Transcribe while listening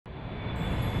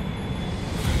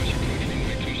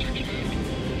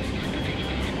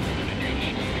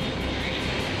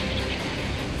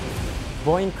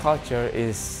Boeing culture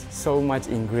is so much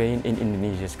ingrained in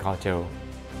Indonesia's culture.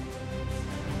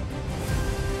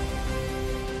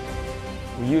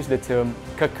 We use the term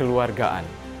kekeluargaan,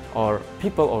 or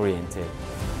people-oriented.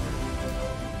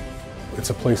 It's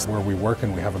a place where we work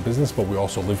and we have a business, but we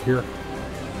also live here.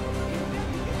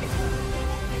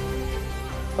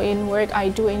 In work, I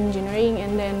do engineering,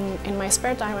 and then in my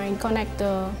spare time, I connect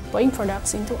the Boeing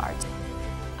products into art.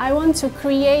 I want to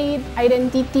create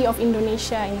identity of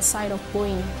Indonesia inside of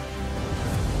Boeing.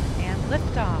 And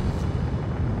liftoff.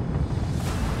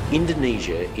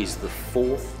 Indonesia is the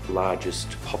fourth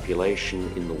largest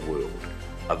population in the world,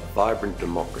 a vibrant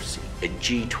democracy, a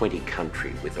G20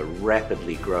 country with a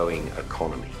rapidly growing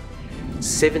economy.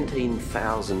 17,000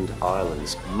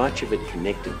 islands, much of it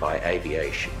connected by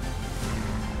aviation.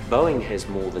 Boeing has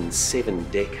more than 7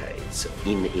 decades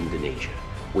in Indonesia.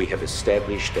 We have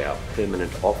established our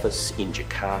permanent office in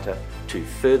Jakarta to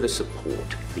further support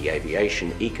the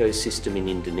aviation ecosystem in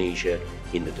Indonesia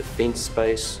in the defence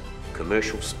space,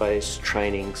 commercial space,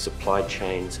 training, supply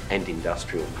chains and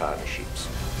industrial partnerships.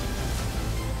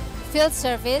 Field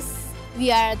service,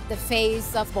 we are the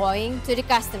face of Boeing to the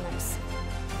customers.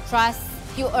 Trust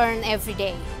you earn every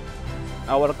day.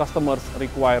 Our customers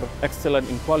require excellence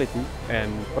in quality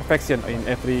and perfection in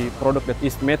every product that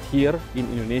is made here in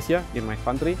Indonesia, in my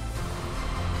country.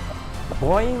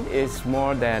 Boeing is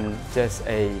more than just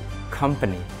a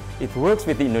company. It works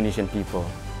with the Indonesian people.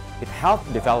 It helps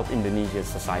develop Indonesia's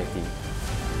society.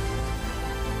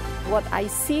 What I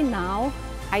see now,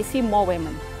 I see more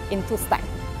women in two-stack.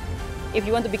 If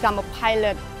you want to become a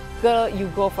pilot, girl, you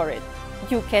go for it.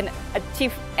 You can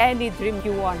achieve any dream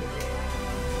you want.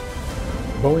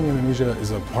 Boeing Indonesia is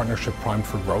a partnership primed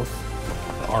for growth.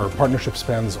 Our partnership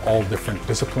spans all different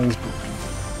disciplines.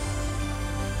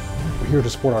 We're here to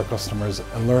support our customers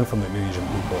and learn from the Indonesian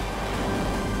people.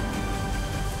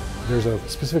 There's a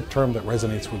specific term that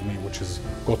resonates with me, which is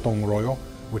gotong royong,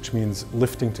 which means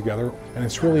lifting together, and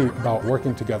it's really about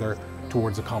working together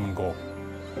towards a common goal.